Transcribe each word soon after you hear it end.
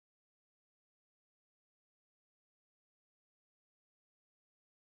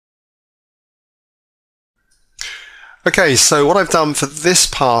Okay, so what I've done for this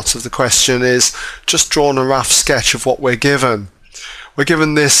part of the question is just drawn a rough sketch of what we're given. We're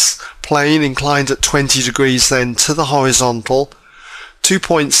given this plane inclined at 20 degrees then to the horizontal, 2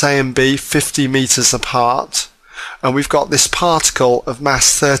 points A and B 50 meters apart, and we've got this particle of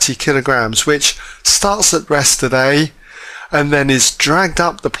mass 30 kilograms which starts at rest at A and then is dragged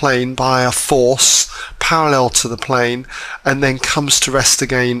up the plane by a force parallel to the plane and then comes to rest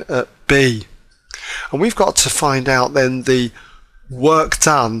again at B. And we've got to find out then the work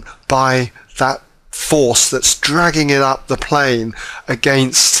done by that force that's dragging it up the plane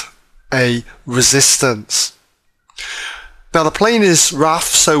against a resistance. Now the plane is rough,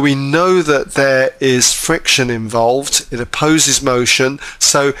 so we know that there is friction involved. It opposes motion,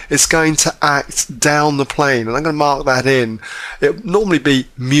 so it's going to act down the plane, and I'm going to mark that in. It would normally be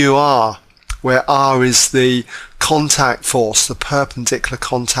mu r, where r is the contact force, the perpendicular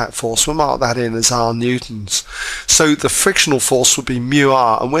contact force. We'll mark that in as r newtons. So the frictional force would be mu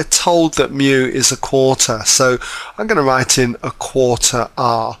r, and we're told that mu is a quarter, so I'm going to write in a quarter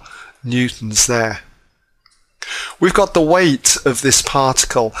r newtons there. We've got the weight of this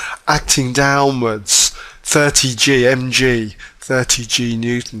particle acting downwards, 30g mg, 30g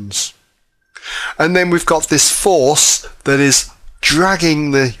newtons. And then we've got this force that is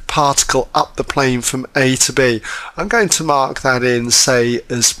dragging the particle up the plane from A to B. I'm going to mark that in, say,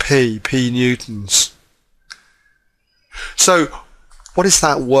 as P newtons. So what is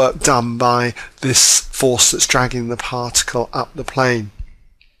that work done by this force that's dragging the particle up the plane?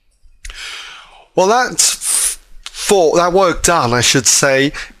 Well, that work done, I should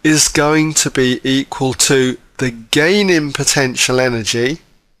say, is going to be equal to the gain in potential energy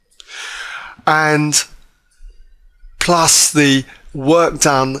and plus the work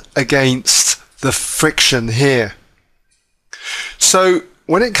done against the friction here. So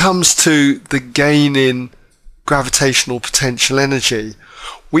when it comes to the gain in gravitational potential energy,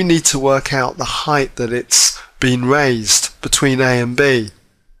 we need to work out the height that it's been raised between A and B.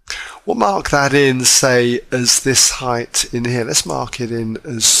 We'll mark that in, say, as this height in here. Let's mark it in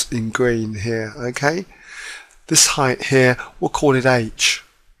as in green here, okay? This height here, we'll call it h.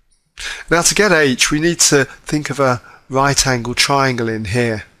 Now to get h, we need to think of a right angle triangle in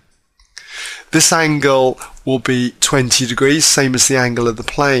here. This angle will be 20 degrees, same as the angle of the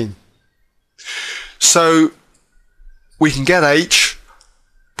plane. So we can get h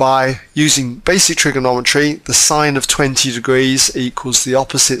by using basic trigonometry. The sine of 20 degrees equals the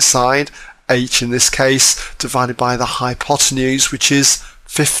opposite side, h in this case, divided by the hypotenuse, which is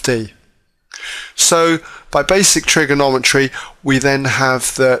 50. So by basic trigonometry, we then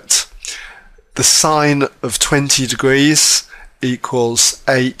have that the sine of 20 degrees equals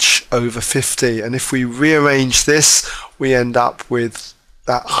h over 50. And if we rearrange this, we end up with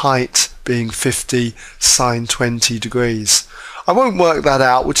that height being 50 sine 20 degrees. I won't work that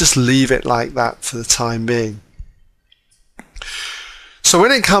out, we'll just leave it like that for the time being. So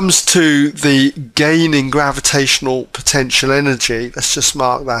when it comes to the gain in gravitational potential energy, let's just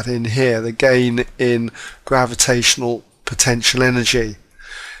mark that in here, the gain in gravitational potential energy.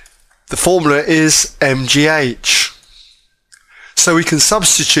 The formula is mgh. So we can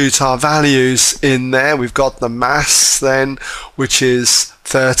substitute our values in there. We've got the mass then, which is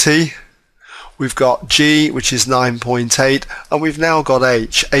 30. We've got g, which is 9.8, and we've now got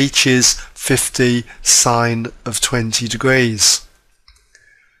h. h is 50 sine of 20 degrees.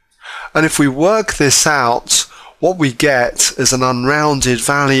 And if we work this out, what we get as an unrounded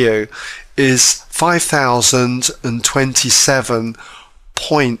value is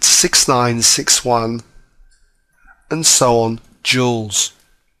 5027.6961 and so on joules.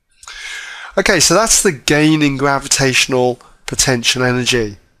 Okay, so that's the gain in gravitational potential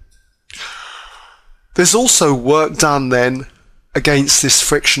energy. There's also work done then against this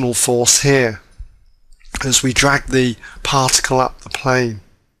frictional force here as we drag the particle up the plane.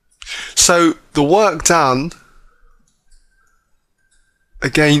 So the work done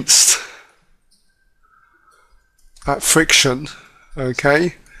against that friction,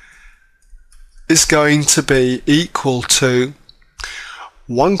 okay, is going to be equal to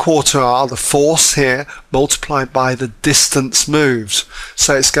 1/4 r, the force here, multiplied by the distance moved.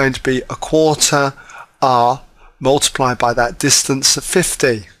 So it's going to be 1/4 r multiplied by that distance of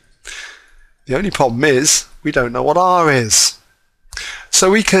 50. The only problem is we don't know what r is.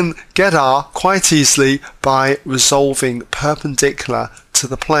 So we can get r quite easily by resolving perpendicular to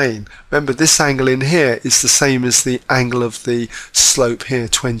the plane. Remember, this angle in here is the same as the angle of the slope here,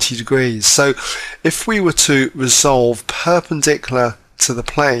 20 degrees. So if we were to resolve perpendicular to the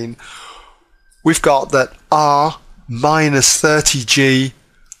plane, we've got that r minus 30g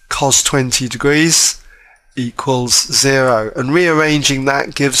cos 20 degrees equals 0. And rearranging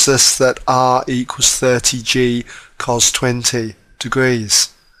that gives us that R equals 30G cos 20 degrees.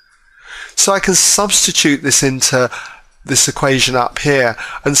 So I can substitute this into this equation up here,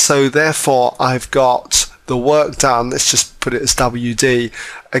 and so therefore I've got the work done, let's just put it as WD,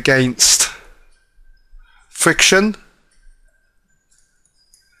 against friction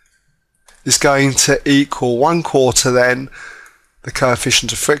is going to equal 1/4 then the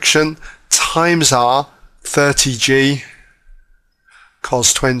coefficient of friction times R, 30G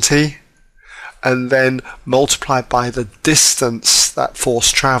cos 20, and then multiplied by the distance that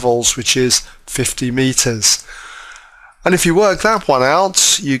force travels, which is 50 meters. And if you work that one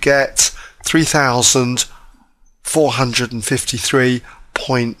out, you get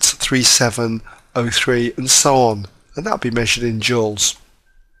 3,453.3703 and so on, and that'll be measured in joules.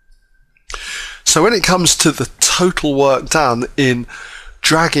 So when it comes to the total work done in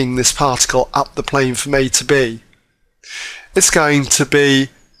dragging this particle up the plane from A to B, it's going to be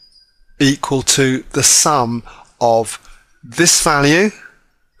equal to the sum of this value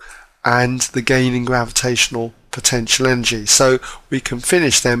and the gain in gravitational potential energy. So we can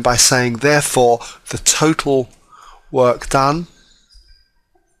finish then by saying therefore the total work done,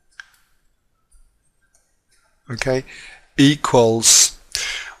 okay, equals,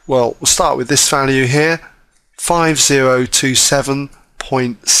 well, we'll start with this value here,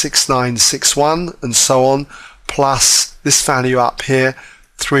 5027.6961 and so on, plus this value up here,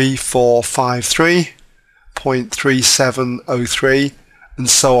 3453.3703 and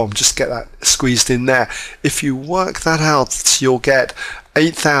so on. Just get that squeezed in there. If you work that out, you'll get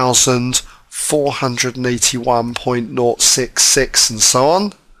 8,481.066 and so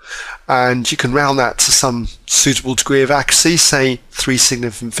on. And you can round that to some suitable degree of accuracy, say 3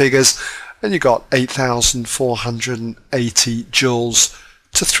 significant figures, and you got 8,480 joules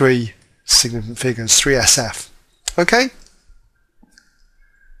to 3 significant figures, 3 SF. Okay?